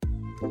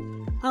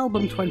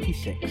Album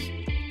 26,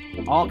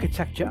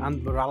 Architecture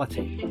and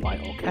Morality by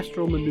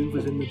Orchestral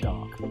Manoeuvres in the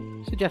Dark,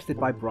 suggested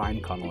by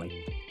Brian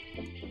Connolly.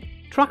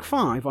 Track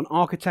 5 on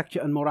Architecture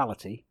and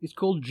Morality is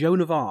called Joan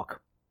of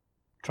Arc.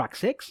 Track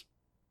 6,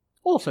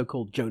 also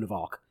called Joan of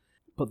Arc,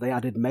 but they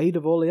added Maid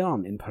of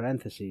Orleans in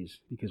parentheses,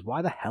 because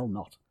why the hell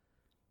not?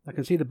 I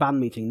can see the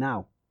band meeting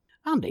now.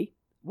 Andy,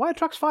 why are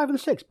tracks 5 and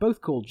 6 both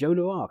called Joan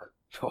of Arc?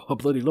 Oh, I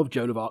bloody love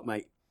Joan of Arc,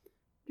 mate.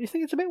 Do you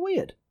think it's a bit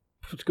weird?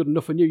 It's good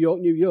enough for New York,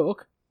 New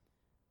York.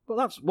 But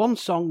that's one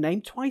song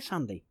named twice,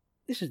 Andy.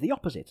 This is the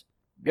opposite.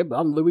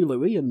 And Louie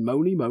Louie and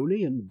Moni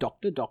Moni and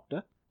Doctor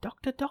Doctor.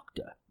 Doctor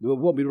Doctor. It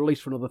won't be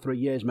released for another 3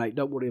 years, mate.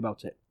 Don't worry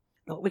about it.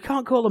 Look, we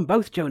can't call them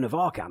both Joan of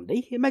Arc,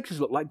 Andy. It makes us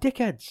look like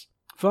dickheads.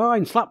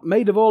 Fine, slap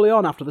Maid of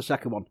Orleans after the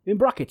second one. In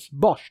brackets.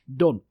 Bosh.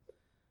 Done.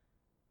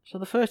 So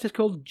the first is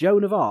called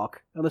Joan of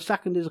Arc, and the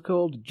second is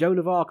called Joan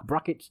of Arc,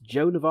 brackets,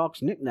 Joan of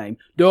Arc's nickname.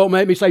 Don't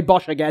make me say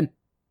Bosh again.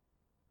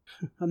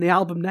 And the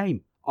album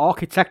name,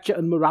 Architecture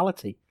and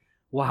Morality.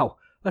 Wow,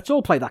 let's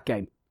all play that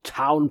game.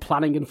 Town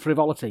planning and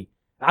frivolity,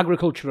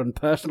 agriculture and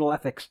personal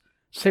ethics,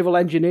 civil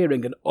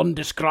engineering and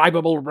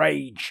undescribable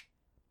rage.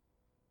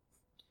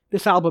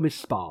 This album is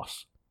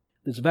sparse.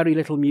 There's very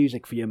little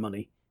music for your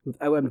money, with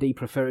OMD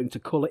preferring to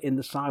colour in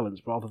the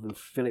silence rather than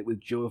fill it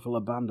with joyful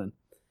abandon.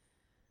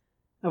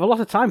 I have a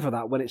lot of time for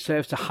that when it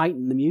serves to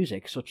heighten the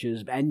music, such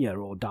as Enya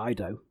or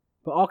Dido,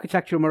 but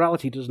Architecture and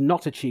Morality does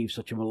not achieve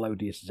such a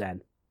melodious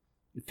zen.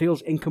 It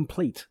feels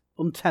incomplete,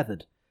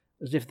 untethered,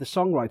 as if the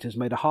songwriters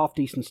made a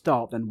half-decent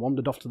start then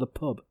wandered off to the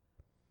pub.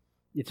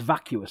 It's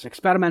vacuous,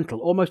 experimental,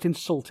 almost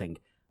insulting,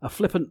 a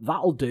flippant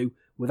that'll do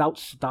without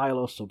style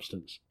or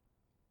substance.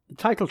 The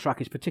title track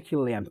is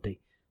particularly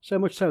empty, so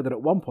much so that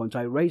at one point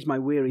I raised my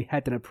weary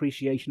head in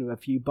appreciation of a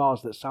few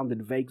bars that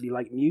sounded vaguely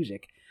like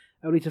music,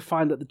 only to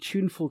find that the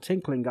tuneful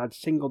tinkling I'd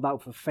singled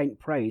out for faint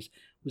praise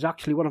was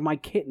actually one of my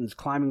kittens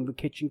climbing the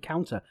kitchen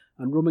counter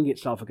and rubbing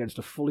itself against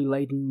a fully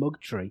laden mug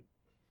tree.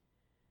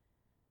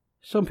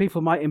 Some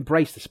people might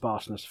embrace the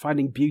sparseness,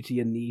 finding beauty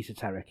in the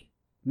esoteric.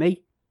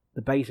 Me,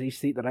 the bass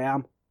aesthete that I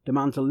am,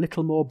 demands a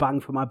little more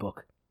bang for my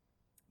buck.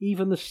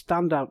 Even the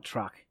standout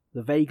track,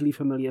 the vaguely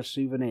familiar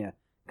Souvenir,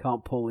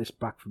 can't pull this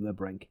back from the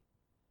brink.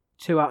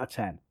 2 out of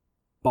 10.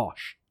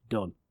 Bosh.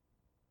 Done.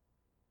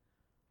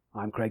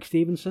 I'm Craig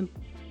Stevenson.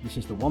 This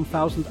is the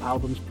 1000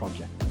 Albums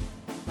Project.